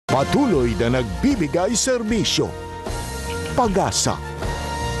Patuloy na nagbibigay serbisyo, pag-asa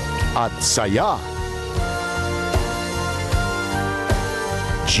at saya.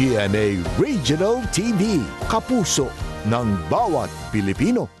 GMA Regional TV, kapuso ng bawat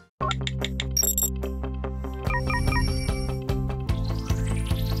Pilipino.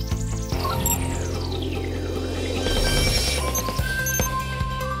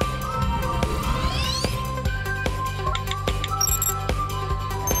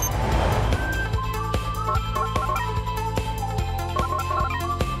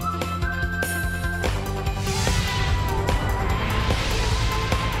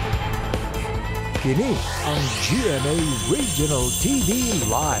 Kini ang GMA Regional TV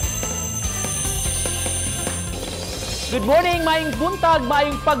Live. Good morning, maayong buntag,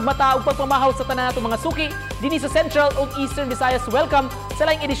 maayong pagmata ug pagpamahaw sa tanan nato mga suki dinhi sa Central ug Eastern Visayas. Welcome sa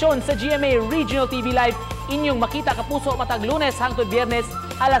laing edisyon sa GMA Regional TV Live. Inyong makita kapuso matag Lunes hangtod Biyernes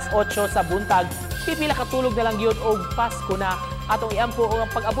alas 8 sa buntag. Pipila ka tulog na lang gyud og Pasko na. Atong iampo og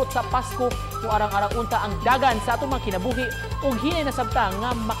ang pag-abot sa Pasko kung arang-arang unta ang dagan sa atong mga kinabuhi ug hinay na sabta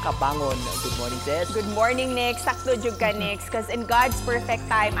nga makabangon. Good morning, sis. Good morning, Nick. Sakto jud ka, Nick. Because in God's perfect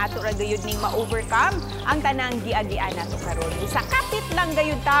time, ato ra gayud ning ma-overcome ang tanang giagian nato karon. Busa kapit lang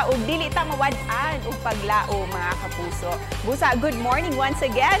gayud ta ug dili ta mawad-an og paglao, mga kapuso. Busa, good morning once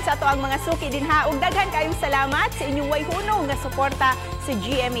again sa ato ang mga suki dinha ug daghan kayong salamat sa inyong way hunong nga suporta sa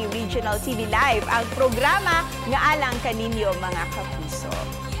GMA Regional TV Live, ang programa nga alang kaninyo, mga kapuso.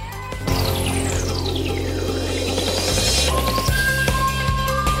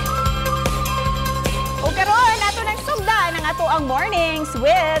 O karon ato nang sugdan ang ato ang mornings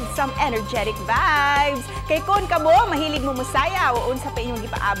with some energetic vibes. Kay kun kamo mahilig mo musaya o unsa pa inyong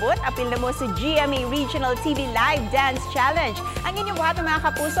gipaabot, apil na mo sa GMA Regional TV Live Dance Challenge. Ang inyong buhaton, mga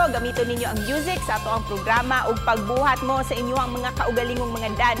kapuso, gamiton ninyo ang music sa ato ang programa ug pagbuhat mo sa inyong mga kaugalingong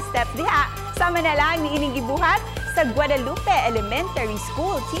mga dance steps diha. Sama na lang ni ining gibuhat sa Guadalupe Elementary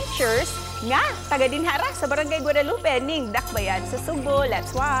School teachers nga taga dinhara sa Barangay Guadalupe ning Dakbayan sa Cebu.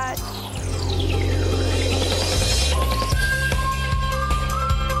 Let's watch.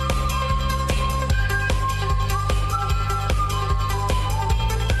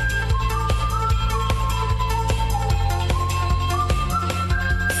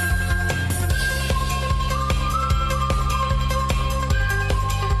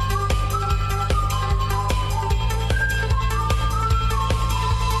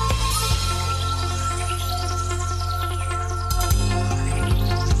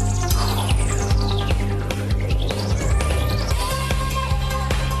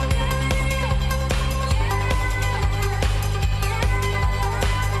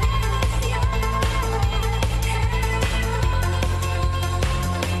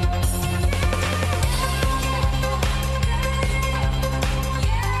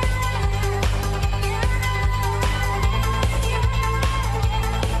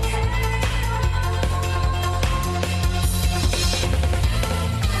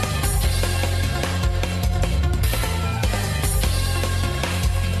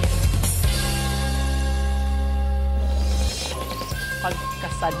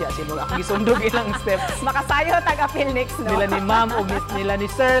 Pagkasadya sino ako gisundog ilang steps. Makasayo tag-apil next, no? Nila ni ma'am o nila ni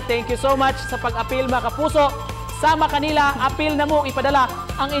sir. Thank you so much sa pag-apil, mga kapuso. Sama kanila, apil na mo ipadala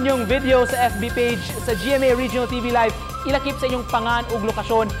ang inyong video sa FB page sa GMA Regional TV Live. Ilakip sa inyong pangan ug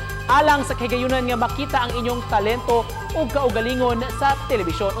lokasyon alang sa kagayunan nga makita ang inyong talento ug kaugalingon sa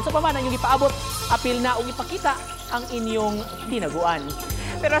telebisyon. Unsa pa man ang inyong ipaabot, apil na ug ipakita ang inyong tinaguan.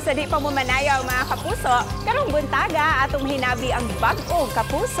 Pero sa di pa mo manayaw, mga kapuso, karong buntaga atong hinabi ang bag-ong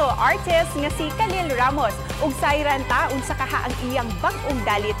kapuso artist nga si Khalil Ramos. Ug sayran ta unsa kaha ang iyang bag-ong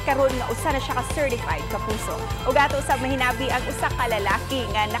dalit karon nga usa na siya ka certified kapuso. Ug ato usab mahinabi ang usa ka lalaki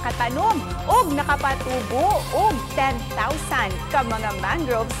nga nakatanom ug nakapatubo og 10,000 ka mga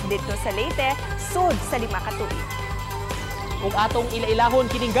mangroves dito sa Leyte sud sa 5 ka tuig. Ug atong ilailahon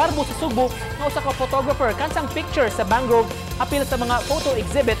kining garbo sa Cebu nga usa ka photographer kansang picture sa mangrove apil sa mga photo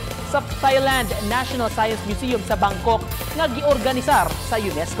exhibit sa Thailand National Science Museum sa Bangkok nga giorganisar sa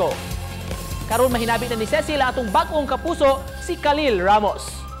UNESCO. Karon mahinabi na ni Cecil atong bag-ong kapuso si Khalil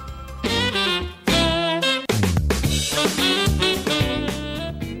Ramos.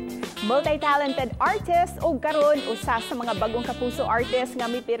 Multi-talented artist o karon usa sa mga bagong kapuso artist nga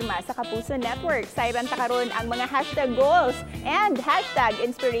mipirma sa Kapuso Network. Sayran ta karon ang mga hashtag goals and hashtag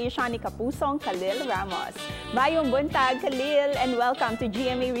inspiration ni Kapusong Khalil Ramos. Mayong buntag, Khalil, and welcome to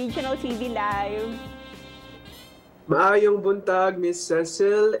GMA Regional TV Live. Maayong buntag, Miss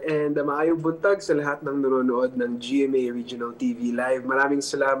Cecil, and maayong buntag sa lahat ng nanonood ng GMA Regional TV Live. Maraming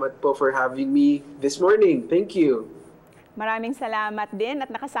salamat po for having me this morning. Thank you. Maraming salamat din at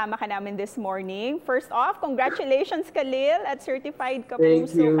nakasama ka namin this morning. First off, congratulations Khalil at certified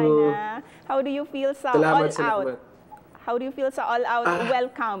Thank kapuso you. ka na. How do you feel sa Salamat, all-out? salamat. How do you feel sa all-out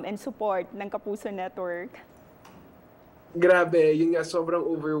welcome and support ng Kapuso Network? Grabe, yun nga, sobrang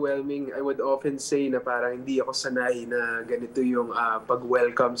overwhelming. I would often say na parang hindi ako sanay na ganito yung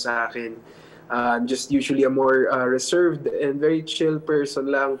pag-welcome sa akin. I'm just usually a more reserved and very chill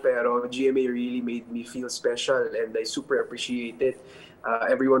person lang, pero GMA really made me feel special and I super appreciate it.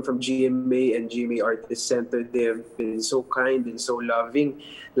 Everyone from GMA and GMA Artist Center, they've been so kind and so loving.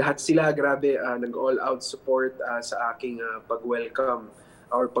 Lahat sila, grabe, nag-all-out support sa aking pag-welcome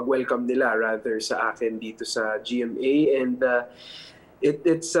or pag-welcome nila rather sa akin dito sa GMA, and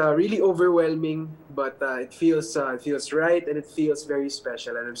it's really overwhelming, but it feels right and it feels very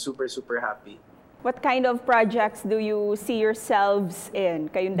special, and I'm super happy. What kind of projects do you see yourselves in,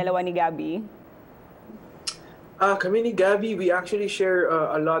 kayong dalawa ni Gabby? Kami ni Gabby, we actually share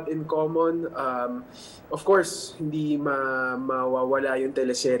a lot in common. Of course, hindi mawawala yung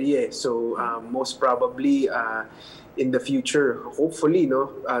teleserye. So most probably in the future, hopefully,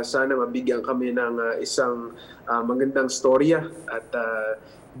 no, sana mabigyan kami ng isang magandang storya at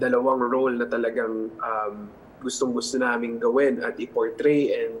dalawang role na talagang gustong-gusto naming gawin at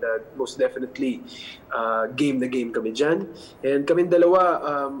i-portray, and most definitely game na game kami dyan. And kami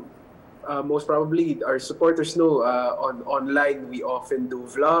dalawa, most probably our supporters know, online we often do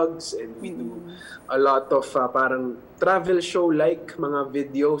vlogs and we do a lot of parang travel show like mga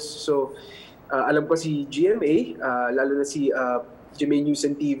videos. So alam ko si GMA, lalo na si GMA News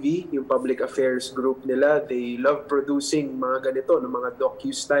and TV, yung public affairs group nila, they love producing mga ganito, no, mga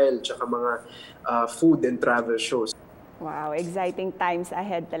docu-style tsaka mga food and travel shows. Wow, exciting times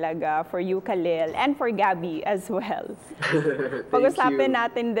ahead talaga for you, Khalil, and for Gabby as well. Pag-usapan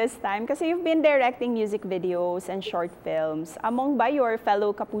natin this time, kasi you've been directing music videos and short films. Among ba your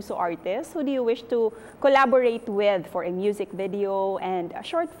fellow Kapuso artists, who do you wish to collaborate with for a music video and a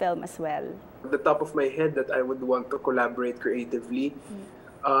short film as well? The top of my head that I would want to collaborate creatively,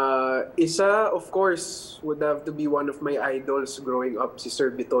 isa, of course, would have to be one of my idols growing up, si Sir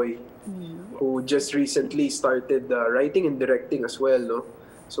Bitoy, who just recently started writing and directing as well, no?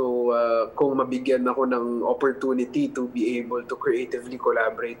 So, kung mabigyan ako ng opportunity to be able to creatively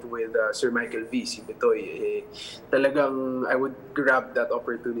collaborate with Sir Michael V, si Bitoy, talagang I would grab that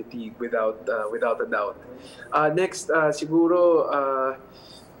opportunity without a doubt. Next, siguro,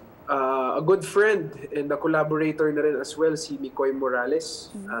 a good friend and a collaborator na rin as well, si Mikoy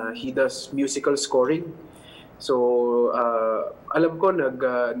Morales. He does musical scoring. So, alam ko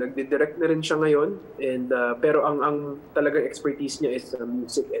nagdi-direct na rin siya ngayon, and pero ang talagang expertise niya is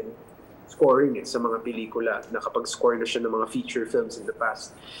music and scoring sa mga pelikula. Nakapag-score na siya ng mga feature films in the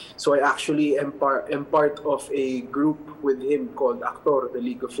past. So I actually am part of a group with him called Actor, the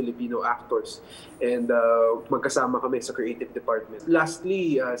League of Filipino Actors. And magkasama kami sa creative department.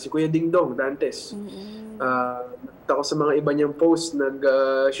 Lastly, si Kuya Dingdong Dantes. Nakita ko sa mga iba niyang post,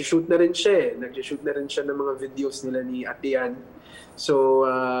 nag-shoot na rin siya. Nag-shoot na rin siya ng mga videos nila ni Atian. So,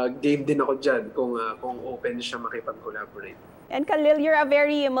 game din ako dyan kung open siya makipag-collaborate. And Khalil, you're a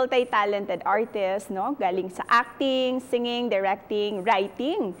very multi-talented artist, no? Galing sa acting, singing, directing,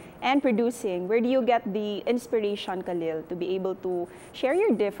 writing, and producing. Where do you get the inspiration, Khalil, to be able to share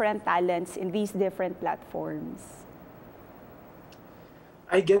your different talents in these different platforms?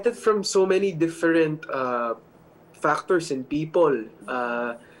 I get it from so many different factors and people.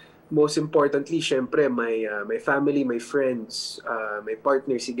 Most importantly, syempre, my family, my friends, my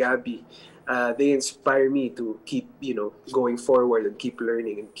partner, si Gabby. They inspire me to keep, going forward and keep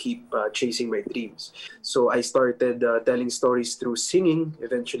learning and keep chasing my dreams. So I started telling stories through singing,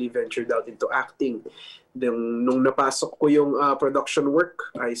 eventually ventured out into acting. Then, nung napasok ko yung production work,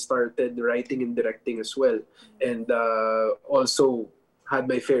 I started writing and directing as well. And also had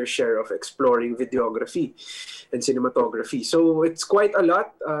my fair share of exploring videography and cinematography. So it's quite a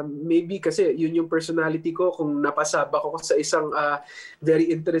lot. Maybe kasi yun yung personality ko. Kung napasaba ko sa isang very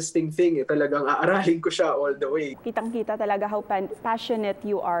interesting thing, talagang aaralin ko siya all the way. Kitang-kita talaga how passionate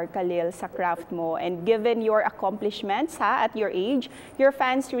you are, Khalil, sa craft mo. And given your accomplishments at your age, your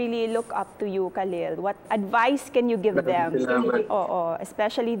fans really look up to you, Khalil. What advice can you give them? Oo,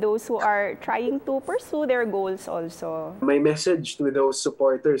 especially those who are trying to pursue their goals also. My message to those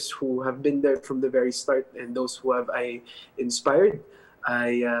supporters who have been there from the very start and those who have I inspired,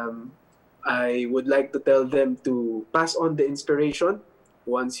 I would like to tell them to pass on the inspiration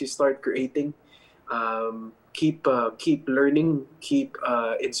once you start creating. Keep learning, keep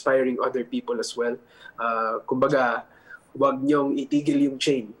inspiring other people as well. Kumbaga, wag niyong itigil yung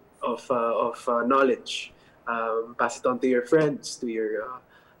chain of knowledge. pass it on to your friends, to your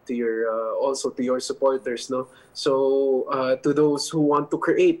also to your supporters, no? So to those who want to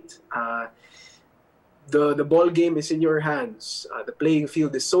create, the ball game is in your hands. The playing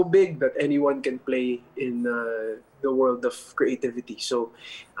field is so big that anyone can play in the world of creativity. So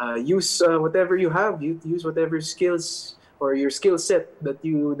use whatever you have. Use whatever skills or your skill set that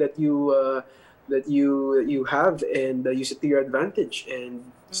you have, and use it to your advantage and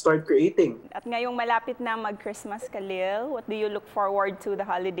start creating. At ngayong malapit na mag-Christmas, Khalil, what do you look forward to the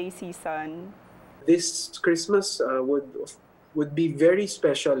holiday season? This Christmas would be very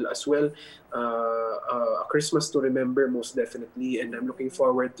special as well. A Christmas to remember, most definitely, and I'm looking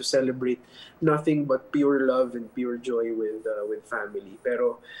forward to celebrate nothing but pure love and pure joy with family.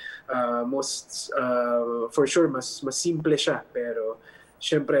 Pero for sure mas simple siya, pero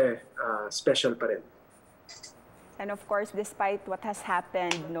syempre special pa rin. And of course, despite what has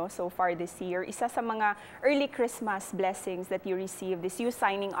happened so far this year, isa sa mga early Christmas blessings that you received is you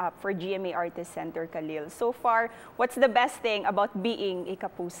signing up for GMA Artist Center, Khalil. So far, what's the best thing about being a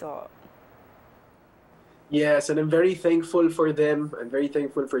kapuso? Yes, and I'm very thankful for them. I'm very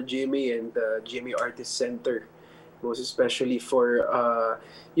thankful for GMA and GMA Artist Center, most especially for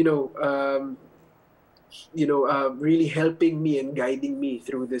really helping me and guiding me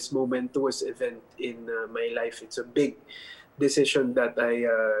through this momentous event in my life. It's a big decision that I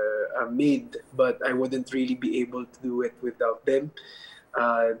made, but I wouldn't really be able to do it without them.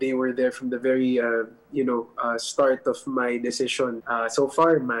 They were there from the very start of my decision. So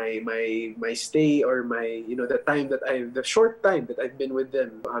far, my stay, or the short time that I've been with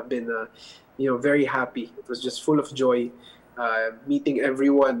them, I've been very happy. It was just full of joy. Meeting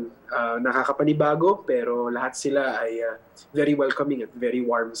everyone, nakakapanibago, pero lahat sila ay very welcoming at very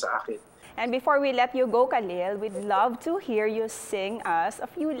warm sa akin. And before we let you go, Khalil, we'd love to hear you sing us a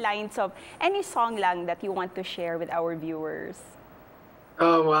few lines of any song lang that you want to share with our viewers.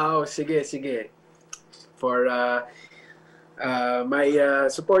 Oh, wow. Sige. For my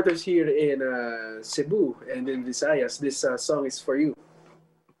supporters here in Cebu and in Visayas, this song is for you.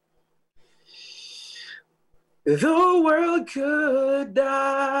 The world could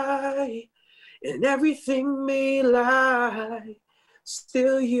die and everything may lie,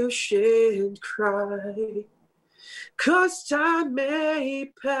 still you shouldn't cry. 'Cause time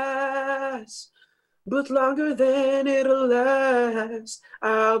may pass, but longer than it'll last,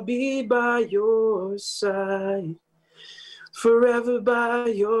 I'll be by your side, forever by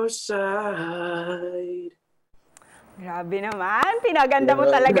your side. Grabe naman. Pinaganda mo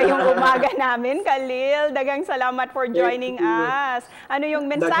talaga yung umaga namin, Khalil. Dagang salamat for joining us. Ano yung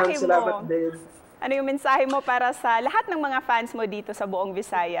mensahe mo? Ano yung mensahe mo para sa lahat ng mga fans mo dito sa buong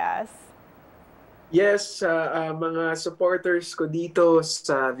Visayas? Yes, mga supporters ko dito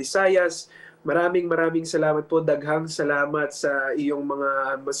sa Visayas, maraming salamat po. Daghang salamat sa iyong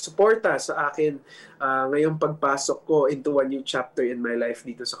mga suporta sa akin ngayong pagpasok ko into a new chapter in my life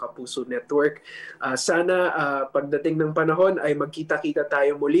dito sa Kapuso Network. Sana pagdating ng panahon ay magkita-kita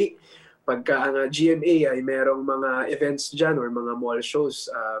tayo muli. Pagka ang GMA ay merong mga events dyan or mga mall shows,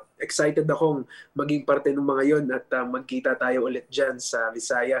 excited akong maging parte ng mga yon at magkita tayo ulit dyan sa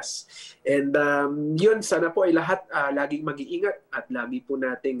Visayas. And yun, sana po ay lahat laging mag-iingat at lagi po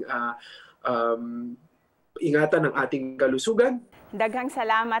nating ingatan ang ating kalusugan. Daghang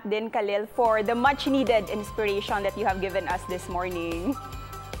salamat din, Khalil, for the much-needed inspiration that you have given us this morning.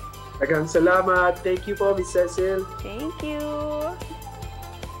 Daghang salamat. Thank you po, Miss Cecil. Thank you.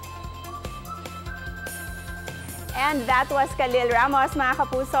 And that was Khalil Ramos, mga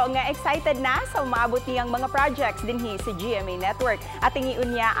kapuso, nga excited na sa umaabot niyang mga projects dinhi sa GMA Network. At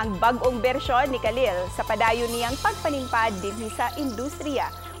tingiun niya ang bag-ong bersyon ni Khalil sa padayon niyang pagpanimpad dinhi sa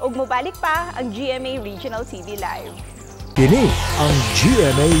industriya. Ug mobalik pa ang GMA Regional TV Live. Kini ang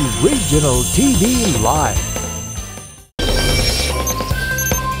GMA Regional TV Live.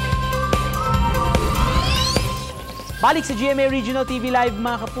 Balik sa GMA Regional TV Live,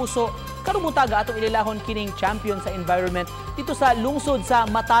 mga kapuso. Karumutaga atong ililahon kining champion sa environment dito sa lungsod sa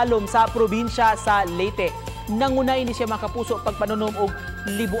Matalom sa probinsya sa Leyte. Nangunay ni siya, mga kapuso, pagpanunom og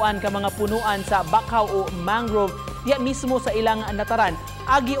libuan ka mga punuan sa bakhaw o mangrove diya mismo sa ilang nataran,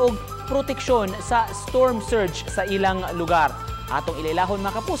 agi og proteksyon sa storm surge sa ilang lugar. Atong ililahon,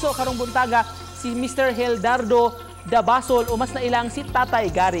 mga kapuso, karong buntaga si Mr. Heldardo Dabasol o mas na ilang si Tatay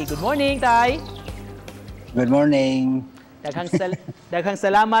Gary. Good morning, Tay. Good morning. Daghang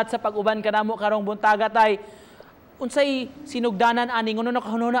salamat sa pag-uban kanamo karong buntaga, Tay. Unsay sinugdanan ani ngono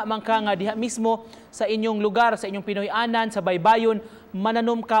nakahunona man ka nga diha mismo sa inyong lugar, sa inyong Pinoy-anan, sa baybayon,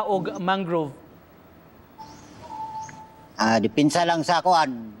 mananom ka og mangrove? Dipinsa lang sa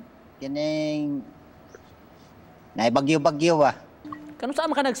kuan. Kining Naibagyo-bagyo ba? Kano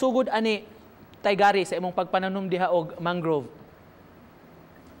saan ka nagsugod ani Taygari sa imong pagpananom diha og mangrove?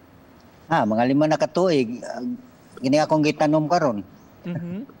 Mga 5 na katuig. Gini akong gitanom karon.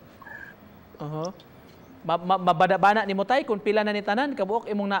 Mabada-bana ni mo tay kung pila na ni tanan kabuok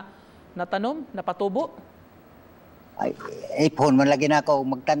imong natanom, napatubo? Ay, ipon man lagi na ako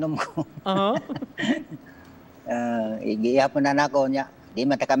magtanom ko. Igihapon na nako niya. Di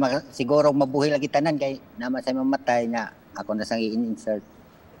man ta siguro mabuhi lagi tanan kay naman sa mamatay niya. Ako na sang i-insert.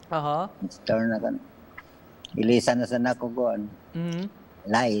 Install na kan. Ilisan na sa nako kuan.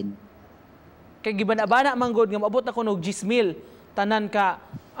 Lain. Kay gibana-bana manggod nga maabot na kuno 10,000 tanan ka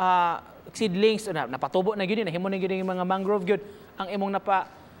seedlings napatubo na gyud nahimo na gyud yung mga mangrove gyud ang imong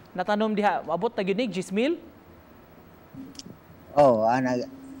natanom diha maabot na gyud ni 10,000.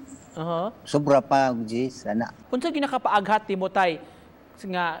 Sobra pa og gis ana. Unsa gyud nakapaaghat nimo tay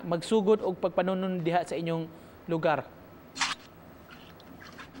nga magsugod og pagpanunon diha sa inyong lugar?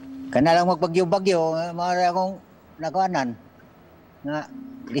 Kana lang magbagyo-bagyo, mao akong nakuanan. Nga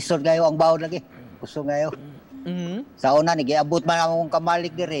lisod gayo ang bawod lagi. Gusto gayo. Sa una ni giabot man akong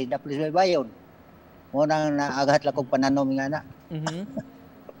kamalik diri, daplis bayon. Mo nang naaghat lang kog pananom nga na.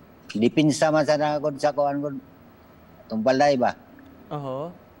 Dipinsa man sa nagod sa kuan gud. Tumbalay ba?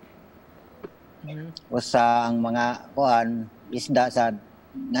 Usa ang mga kuan isda sa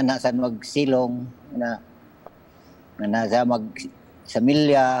nanasan magsilong na sa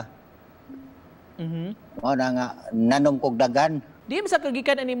samilya. Mao na nga nanom kog dagan. Di sa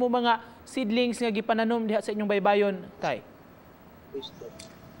kagikan ani mo mga seedlings nga gipananom diha sa inyong baybayon tay?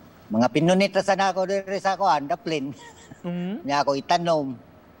 Mga pinunit sa nako diri sa kuan daplin. Nya ako itanom.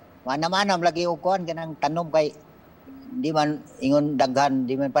 Manam-manam lagi og kuan kanang tanom kay di man ingon daghan,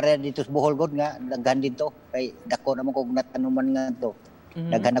 di man pare dito sa Bohol gud nga daghan dito kay dako naman kog natanoman nga to.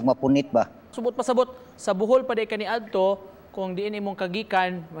 Daghan nagmapunit ba. Subot pasabot sa Bohol pa day kani adto kung diin imong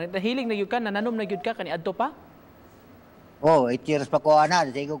kagikan, nahiling na gyud ka, nananom na gyud ka kani adto pa? 8 years pa ko ana,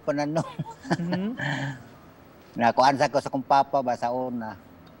 sige kog pananom. Nakuan sa ko sa kong papa ba sa una.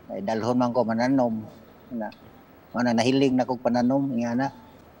 Ay dalhon man ko mananom. Mana nahiling na kog pananom nga na.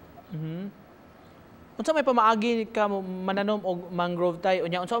 Unsa may pamaagi ka mananom og mangrove tay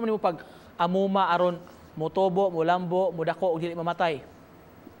unya unsa man nimo pag amuma aron motobo, molambo, modako og dili mamatay?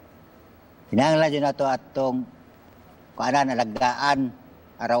 Hinanglan jud nato atong kuana nalagdaan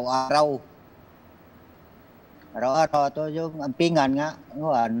araw-araw. Araw-araw to yung ampingan nga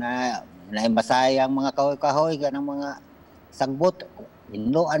na naimbasay ang mga kahoy-kahoy kanang mga sagbot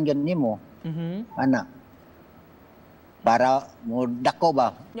inuan gyud nimo. Ana. Para mo dako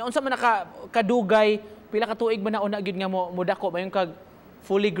ba? Nya unsa man kadugay pila ka tuig man nauna gyud nga mo dako mayon kag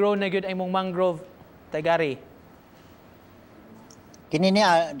fully grown na gyud ay mong mangrove Taygari? Kini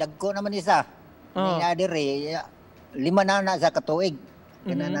niya dagko naman isa. Niya diri 5 na sa katuig.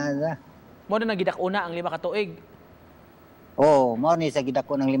 Kinana. Mo na nagidakuna ang 5 ka tuig. Mao ni sa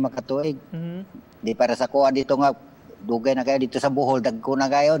gidako ng 5 ka tuig. Di para sa kuan dito nga dugay na kayo dito sa Bohol dagko na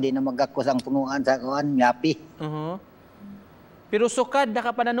kayo di na magakos ang punuan sa kuan ngapi. Pero sukad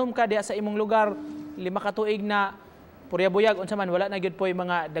nakapananom ka diha sa imong lugar 5 ka tuig na puryabuyag unsa man wala na gyud poy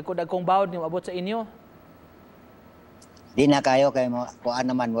mga dagko-dagkong bawod nga abot sa inyo. Di na kayo kay kuan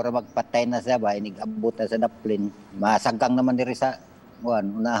naman mura magpatay na siya ba inigabot na sa daplin. Masagkang naman diri sa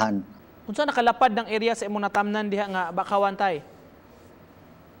kuan unahan. Unsa nakalapad ng area sa imong natamnan diha nga bakawan tay?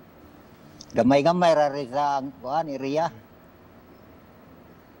 Gamay-gamay ra ri sa kuan area.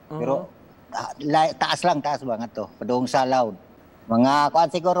 Pero taas ba nga to? Padung salawd. Mga kuan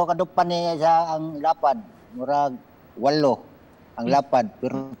siguro kadupan ni sa ang lapad. Murag 8 ang lapad.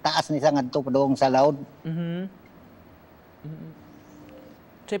 Pero taas ni sa ngadto padung salawd.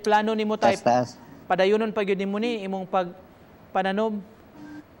 So plano nimo tay taas. Padayunon pa gyud nimo ni imong pananom.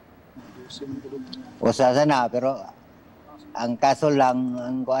 Usa sana pero ang kaso lang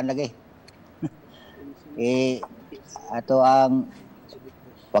ang kuan lagi. Ato ang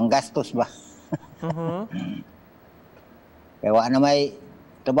panggastos ba? Kaya wala na may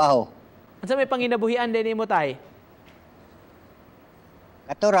trabaho. Unsa may panginabuhian din nimo tay?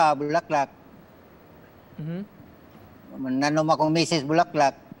 Katura bulaklak. Nanom akong misis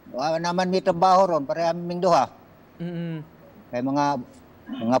bulaklak. Wala naman may trabaho ron para aming duha. Kaya mga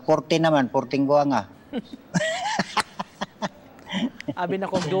 14 naman, 14 ko nga. Abi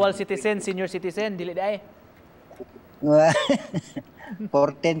na kong dual citizen, senior citizen, dili day. 14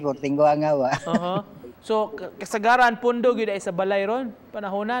 ko nga ba. So kasagaran pundo gyud ay sa balay ron.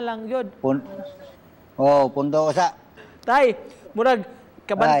 Panahon na lang gyud. Pundo sa. Tay, murag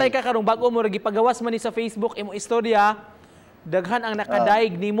kabantay ka karong bag-o murag gipagawas man ni sa Facebook imo istorya. Daghan ang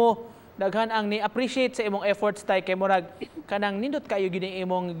nakadaig nimo daghan ang ni-appreciate sa imong efforts tay kay murag kanang nindot kayo gyud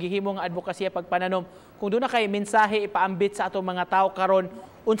imong gihimong advokasya pagpananom. Kung doon na kay mensahe ipaambit sa atong mga tao karon,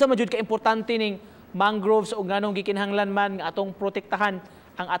 unsa man jud ka importante ning mangroves o nganong gikinahanglan man nga atong protektahan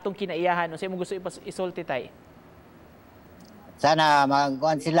ang atong kinaiyahan. Unsa imong gusto isulti tay? Sana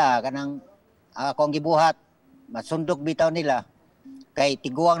magkuhan sila kanang akong gibuhat masundok bitaw nila kay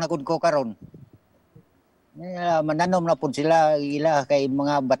tiguang na gud ko karon. Mananom na pud sila ila kay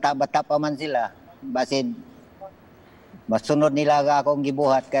mga bata-bata pa man sila basin masunod nila akong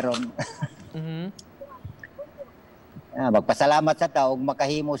gibuhat karon. Magpasalamat sa tao ug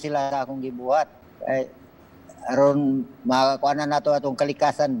makahimo sila sa akong gibuhat kay aron makakuha na nato atong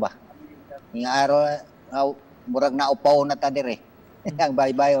kalikasan ba ning araw murag naupaw na ta dire ang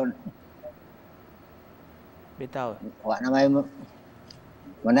baybayon bitaw wa na may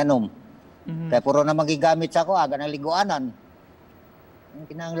mananom. Kaya puro na magigamit sa ako, aga ng liguanan.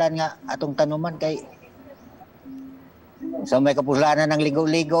 Kinahanglan nga atong tanuman kay so may kapuslanan ng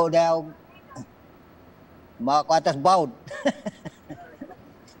ligo-ligo daw makakwatas bawd.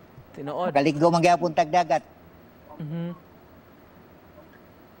 Tinuod. Kaligo magyapon tagdagat.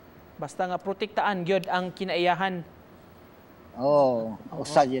 Basta nga protektaan gyud ang kinaiyahan. Oo,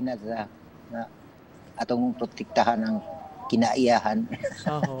 usa yun na sa atong protektahan ang kinaiyahan.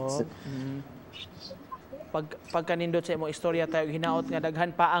 Oo. Pagkanindot sa imong istorya tayo hinaot nga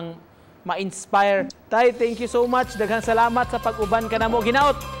daghan pa ang ma-inspire. Tay, thank you so much. Daghan salamat sa pag-uban kanamo.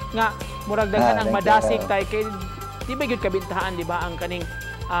 Hinaot nga murag daghan ang madasig tay kay di ba gyud kabintahan di ba ang kaning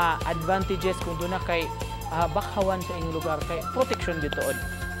advantages kung doon na kay bakhawan sa inyong lugar kay protection dito.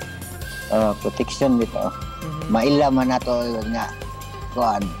 Protection dito. Maila man nato nga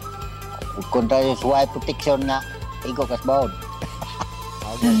kuan. Kontra sa protection na igo kas bawd.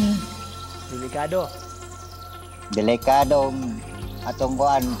 Delikado. Delikado atong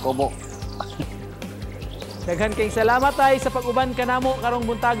kuan kubo. Daghan kay salamat tay sa pag-uban kanamo karong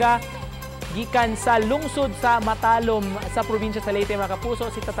buntaga gikan sa lungsod sa Matalom sa probinsya sa Leyte mga kapuso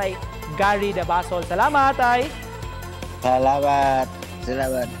si Tatay Gary Dabasol. Salamat tay. Salamat.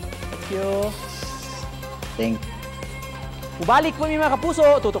 Salamat. Thank you. Thank. Ubalik po mga kapuso,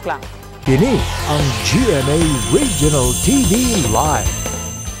 tutok lang. Kini ang GMA Regional TV Live.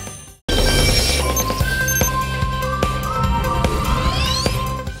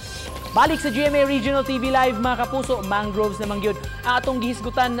 Balik sa GMA Regional TV Live mga kapuso, mangroves naman yun ang atong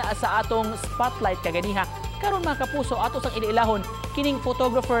gihisgutan sa atong spotlight kaganiha. Karon mga kapuso, ato sang iniilahon kining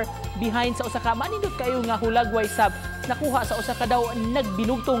photographer behind sa usa ka manindot kayo nga hulagway sab nakuha sa usa ka daw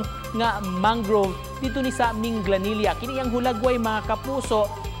nagbinugtong nga mangrove dito ni sa Minglanilla. Kini ang hulagway mga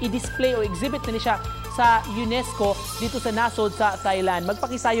kapuso i-display o exhibit na ni siya sa UNESCO dito sa nasod sa Thailand.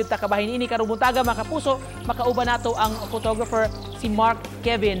 Magpakisayod ta kabahin ini karong buntaga mga kapuso, makauban nato ang photographer si Mark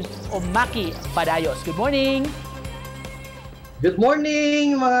Kevin o Maki Padayos. Good morning. Good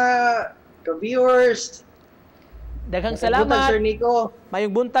morning mga ka-viewers. Daghang salamat. Sir Nico.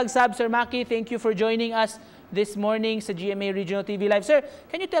 Mayong buntag sab Sir Maki. Thank you for joining us this morning sa GMA Regional TV Live. Sir,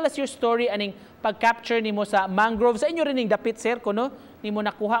 can you tell us your story aning pag-capture nimo sa mangrove? Sa inyo rin ning dapit sir kuno nimo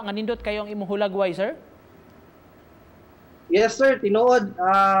nakuha nga nindot kayo ang imong hulagway sir? Yes sir, tinuod.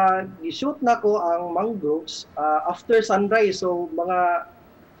 I-shoot na ko ang mangroves after sunrise. So mga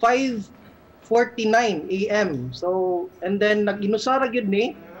 5:49 AM. So and then nag-inusara gyud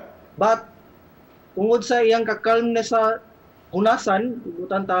ni but tungod sa iyang kakalmness sa hunasan,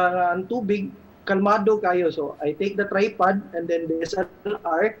 ibutan ta nga ang tubig kalmado kayo. So I take the tripod and then the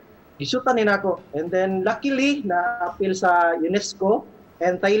SLR isutan ni nako. And then luckily na-appeal sa UNESCO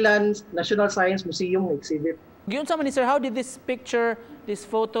and Thailand's National Science Museum exhibit. Giyon sa man ni sir, how did this picture, this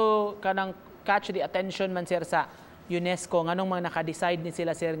photo kanang catch the attention man sir sa UNESCO? Nganong mga naka-decide ni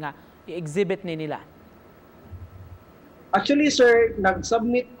sila sir nga i-exhibit ni nila? Actually sir,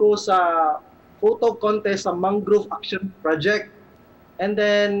 nag-submit ko sa photo contest sa Mangrove Action Project. And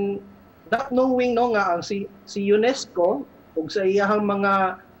then not knowing no nga ang si UNESCO ug sa iyang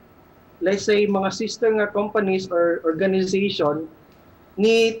mga let's say mga sister nga companies or organization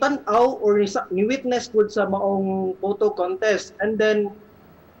ni tan-aw or ni witness pud sa maong photo contest. And then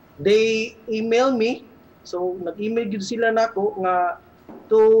they email me, so nag-email gid sila nako nga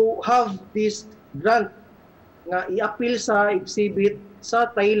to have this grant nga i-appeal sa exhibit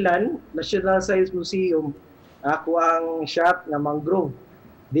sa Thailand National Science Museum. Ako ang shot na mangrove.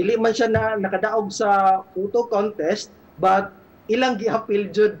 Dili man siya na nakadaog sa photo contest but ilang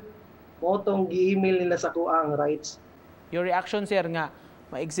gi-appeal jud mo tong gi-email nila sa kuang rights. Your reaction sir nga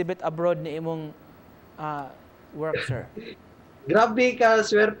ma-exhibit abroad ni imong work sir? Grabe ka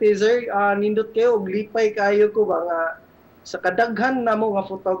swerte sir, nindot kayo og lipay kayo ko ba nga sa kadaghan na mo nga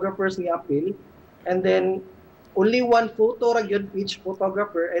photographers ni apil, and then only one photo ra gyud each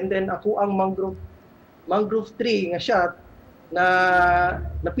photographer, and then ako ang mangrove tree nga shot na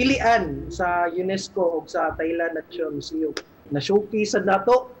napilian sa UNESCO o sa Thailand National Museum. Na showcase sa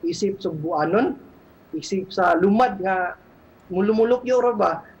dato isip sa buanon, isip sa lumad nga mulumulok yo ra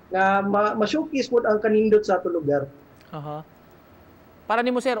ba nga ma-showcase pod ang kanindot sa ato lugar. Para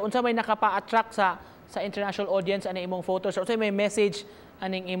nimo sir, unsa may nakapa-attract sa international audience ani imong photos, or unsa may message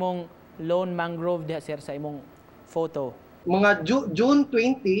aning imong lone mangrove diha sir sa imong photo? Mga June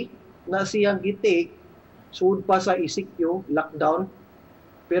 20 na siyang gitake, sud pa sa ECQ, lockdown.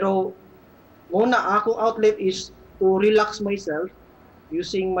 Pero muna akong outlet is to relax myself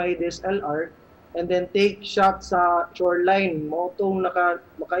using my DSLR and then take shots sa shoreline. Mo tong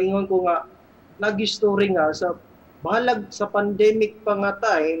makaingon ko nga nag-story nga sa balag sa pandemic pa nga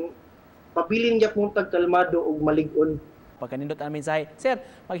time, pabilin niya pong tagkalmado og malig-on. Pagkanindot ang mensahe. Sir,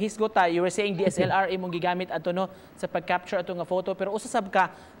 maghisgot ta, you were saying DSLR imong gigamit ato no sa pag-capture ato nga photo, pero usasab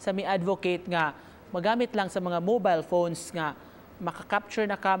ka sa mi advocate nga magamit lang sa mga mobile phones nga maka-capture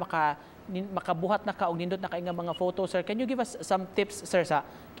na ka, makabuhat na ka og nindot na kay nga mga photo. Sir, can you give us some tips sir sa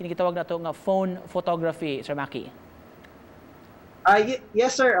kinigitawag na to nga phone photography, Sir Maki?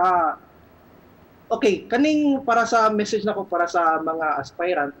 Yes sir. Okay, kaning para sa message nako para sa mga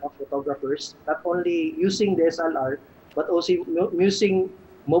aspirant of photographers, not only using DSLR but also using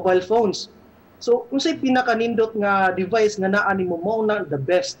mobile phones. So, unsay pinakanindot nga device nga naa nimo mao na the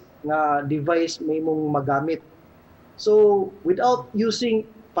best nga device may mong magamit. So, without using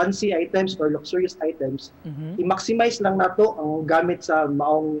fancy items or luxurious items, i-maximize lang nato ang gamit sa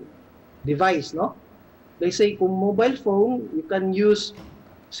maong device, no? Let's say kung mobile phone, you can use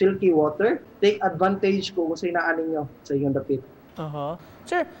silky water, take advantage kung say naa ninyo sa inyong dapit.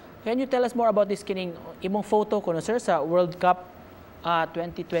 Sir, can you tell us more about this kining imong photo ko no sir sa World Cup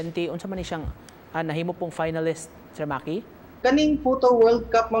 2020? Unsa man ni siyang nahimo pong finalist, Sir Maki? Kaning photo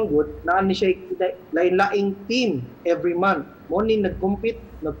World Cup man gud, naa ni siya lain-laing team every month. Mo ni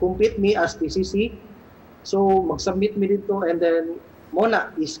nag-compete me as PCC. So mag-submit mi dito and then mo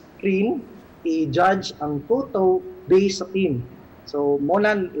na i-screen, i-judge ang photo based sa team. So mo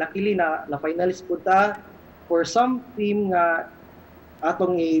na luckily na finalist po ta for some team nga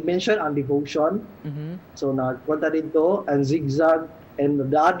atong i-mention ang devotion. So nagpunta dito ang zigzag and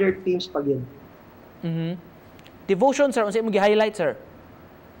the other teams pa yun. Devotion sir, unsa imong gi-highlight sir?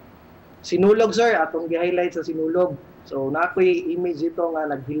 Sinulog sir, atong gi-highlight sa sinulog. So na ako'y image dito nga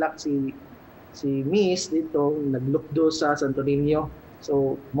naghilak si Miss dito naglukdo sa Santo Niño.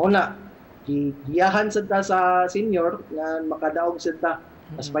 So mo na giyahan sa ta sa senior nga makadaog sa ta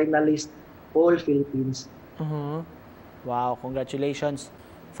as finalist all Philippines. Wow, congratulations.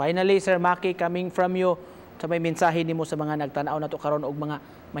 Finally, Sir Maki, coming from you, sa may mensahe nimo sa mga nagtanaw nato karon og mga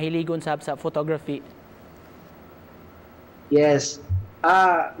mahiligon sa photography. Yes.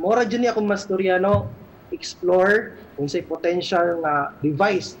 Mora dyan niya akong mastoryano, explore kung say potential nga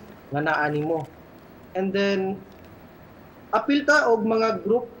device nga naani mo. And then apil ta og mga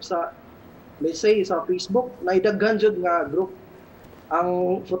group sa let's say sa Facebook, naidaghan jud nga group.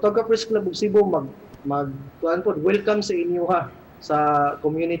 Ang Photographers Club of Cebu welcome sa inyo ha sa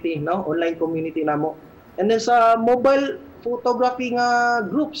community, no? Online community namo. And then sa mobile photography nga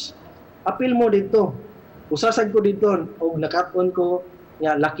groups, apil mo dito. Usasad ko dito og nakat-on ko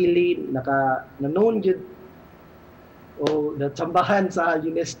nga luckily known jud o natsambahan sa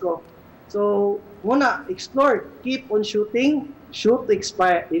UNESCO. So, muna explore, keep on shooting, shoot to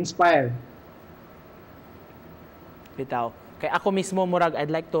inspire. Bitaw. Kay ako mismo murag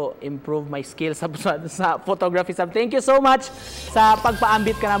I'd like to improve my skills sa photography. Thank you so much sa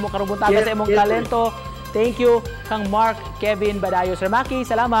pagpaambit ka namo karong buntaga sa imong talento. Thank you kang Mark Kevin Badayo. Sir Maki,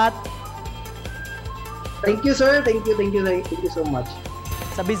 salamat. Thank you sir. Thank you so much.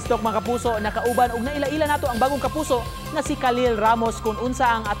 Sa Biztalk mga kapuso, nakauban og naila-ila nato ang bagong kapuso nga si Khalil Ramos kung unsa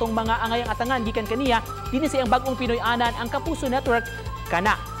ang atong mga angayang atangan gikan kaniya dinhi sa iyang bagong Pinoy anan ang Kapuso Network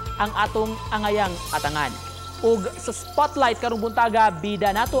kana ang atong angayang atangan. Ug sa spotlight karong buntaga,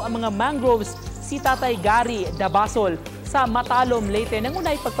 bida nato ang mga mangroves si Tatay Gary Dabasol sa Matalom, Leyte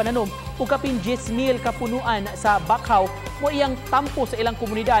nangunay pagpananom ug kapin 10,000 kapunuan sa bakhaw mo iyang tampo sa ilang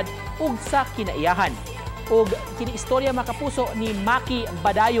komunidad ug sa kinaiyahan. Ug kini istorya mga kapuso ni Maki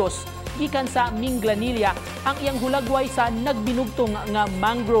Badayos gikan sa Minglanilla ang iyang hulagway sa nagbinugtong nga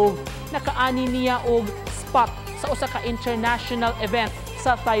mangrove nakaani niya og spot sa usa ka international event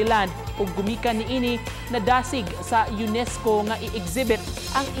sa Thailand ug gumikan niini nadasig sa UNESCO nga i-exhibit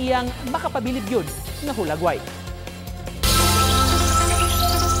ang iyang makapabilib yun nga hulagway.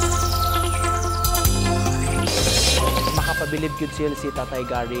 mabilib gyud sila si Tatay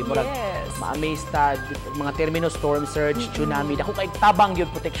Gary. Murag Yes. ma-amaze ta mga termino storm surge, tsunami, dako kay tabang gyud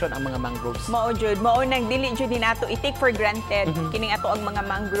protection ang mga mangroves. Mao jud, mao nang dili jud ni nato i-take for granted kining ato ang mga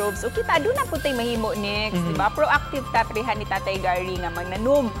mangroves. O kita do na putay mahimo next, di ba? Proactive tatrihan ni Tatay Gary nga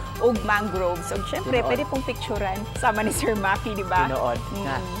magnanom og mangroves. So syempre Tinuod. pwede pong picturean sama ni Sir Maki, di ba? Tinuod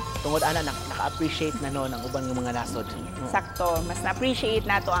nga tungod ana naka-appreciate na no ng ubang mga nasod. Sakto, mas na-appreciate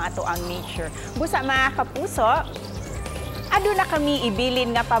nato ang ato ang nature. Busa mga kapuso, ado na kami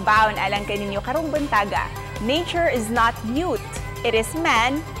ibilin nga pabaon alang kay ninyo karong buntaga. Nature is not mute, it is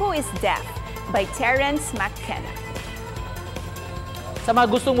man who is deaf, by Terence McKenna. Sa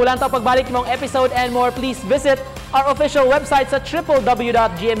mga gustong mulantaw pagbalik mong episode and more, please visit our official website sa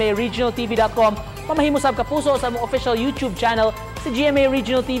www.gmaregionaltv.com. Pamahimusab kapuso sa among official YouTube channel sa GMA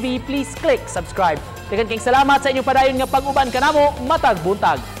Regional TV. Please click subscribe. Daghang kayong salamat sa inyong padayon nga pag-uban kanamo matag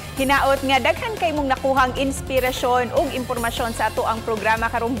buntag. Hinaot nga daghan kay mong nakuhang inspirasyon ug impormasyon sa ato ang programa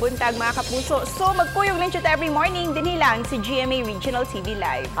karong buntag mga kapuso. So magkuyog lang jud every morning dinhi lang si GMA Regional TV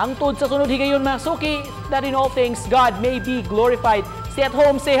Live. Ang tud sa sunod higayon mga suki, that in all things God may be glorified. Stay at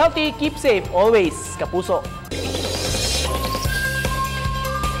home, stay healthy, keep safe always, kapuso.